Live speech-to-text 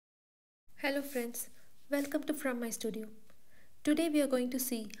Hello friends, welcome to From My Studio. Today we are going to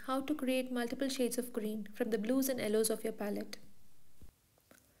see how to create multiple shades of green from the blues and yellows of your palette.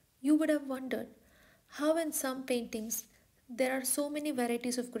 You would have wondered how in some paintings there are so many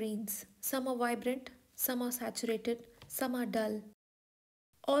varieties of greens. Some are vibrant, some are saturated, some are dull.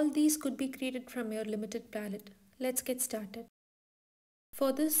 All these could be created from your limited palette. Let's get started.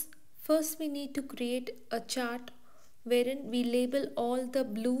 For this, first we need to create a chart wherein we label all the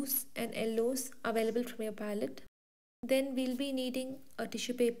blues and yellows available from your palette. Then we'll be needing a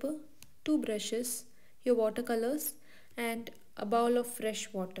tissue paper, two brushes, your watercolors and a bowl of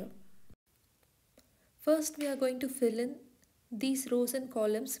fresh water. First we are going to fill in these rows and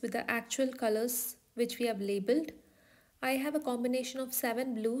columns with the actual colors which we have labeled. I have a combination of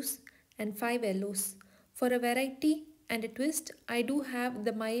 7 blues and 5 yellows. For a variety and a twist, I do have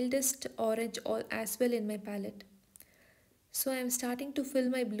the mildest orange as well in my palette. So I am starting to fill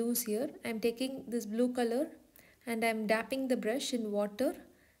my blues here. I am taking this blue color and I am dapping the brush in water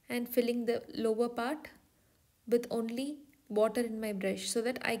and filling the lower part with only water in my brush so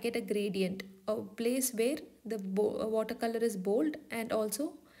that I get a gradient, a place where the watercolor is bold and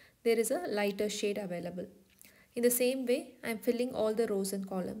also there is a lighter shade available. In the same way, I am filling all the rows and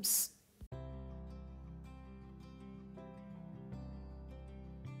columns.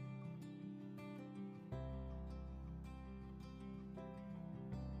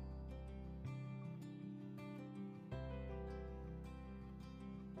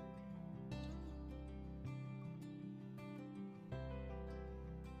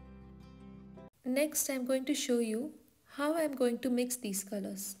 Next, I am going to show you how I am going to mix these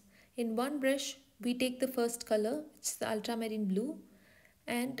colors. In one brush, we take the first color, which is the ultramarine blue,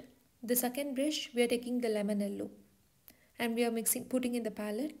 and the second brush, we are taking the lemon yellow, and we are putting in the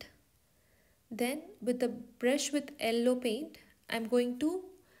palette. Then, with the brush with yellow paint, I am going to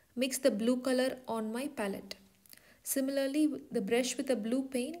mix the blue color on my palette. Similarly, with the brush with the blue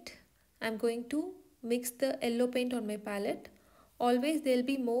paint, I am going to mix the yellow paint on my palette. Always there will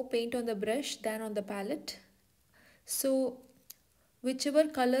be more paint on the brush than on the palette. So whichever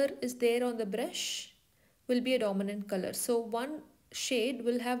color is there on the brush will be a dominant color. So one shade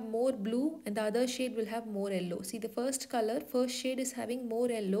will have more blue and the other shade will have more yellow. See, the first shade is having more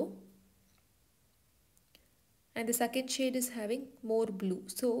yellow and the second shade is having more blue.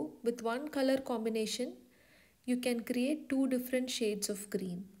 So with one color combination, you can create two different shades of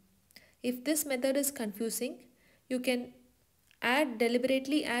green. If this method is confusing, you can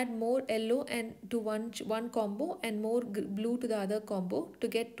deliberately add more yellow and to one combo and more blue to the other combo to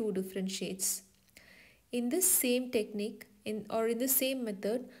get two different shades. In this same technique in the same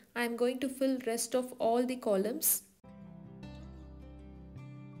method, I am going to fill rest of all the columns.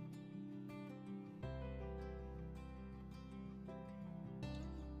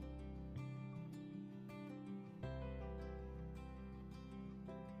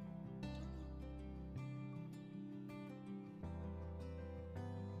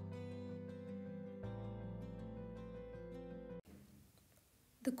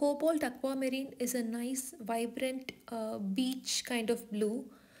 The cobalt aquamarine is a nice vibrant beach kind of blue.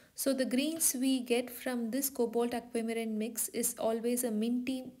 So the greens we get from this cobalt aquamarine mix is always a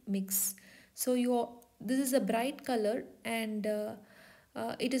minty mix. So this is a bright color and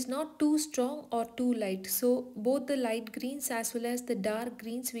it is not too strong or too light. So both the light greens as well as the dark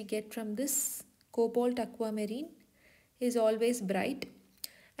greens we get from this cobalt aquamarine is always bright.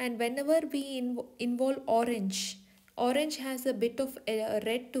 And whenever we involve orange has a bit of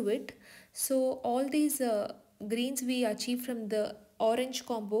red to it, so all these greens we achieve from the orange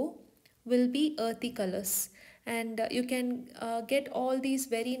combo will be earthy colors, and you can get all these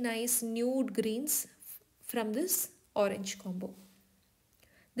very nice nude greens from this orange combo.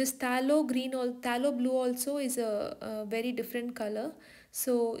 This tallow blue also is a very different color.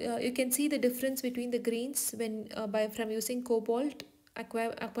 So you can see the difference between the greens when from using cobalt,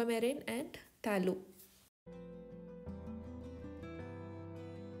 aquamarine and tallow.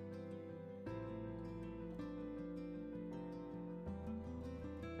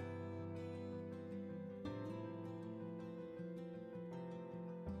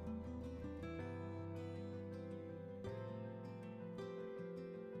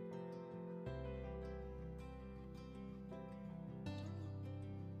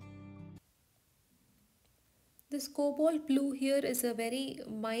 This cobalt blue here is a very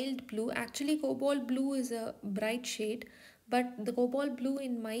mild blue. Actually, cobalt blue is a bright shade, but the cobalt blue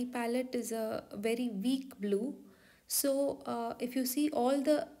in my palette is a very weak blue. So if you see all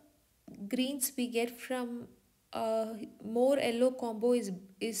the greens we get from more yellow combo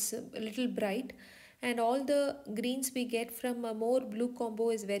is a little bright, and all the greens we get from a more blue combo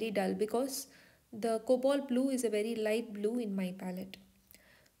is very dull because the cobalt blue is a very light blue in my palette.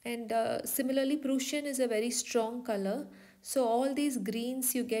 And similarly, Prussian is a very strong color. So all these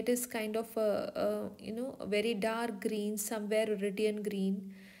greens you get is kind of a very dark green, somewhere Iridian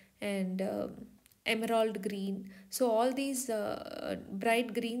green, and emerald green. So all these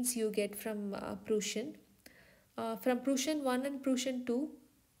bright greens you get from Prussian. From Prussian 1 and Prussian 2,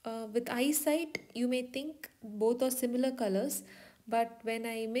 with eyesight, you may think both are similar colors, but when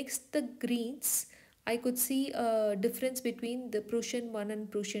I mixed the greens, I could see a difference between the Prussian 1 and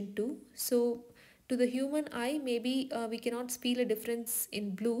Prussian 2. So, to the human eye, maybe we cannot feel a difference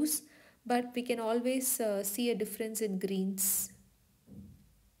in blues, but we can always see a difference in greens.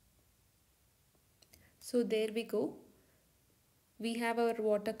 So, there we go. We have our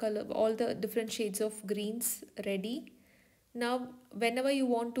watercolor, all the different shades of greens ready. Now, whenever you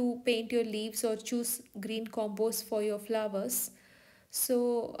want to paint your leaves or choose green combos for your flowers,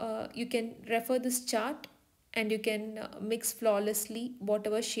 so you can refer this chart and you can mix flawlessly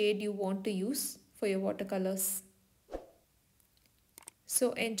whatever shade you want to use for your watercolors.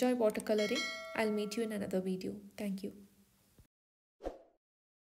 So enjoy watercoloring. I'll meet you in another video. Thank you.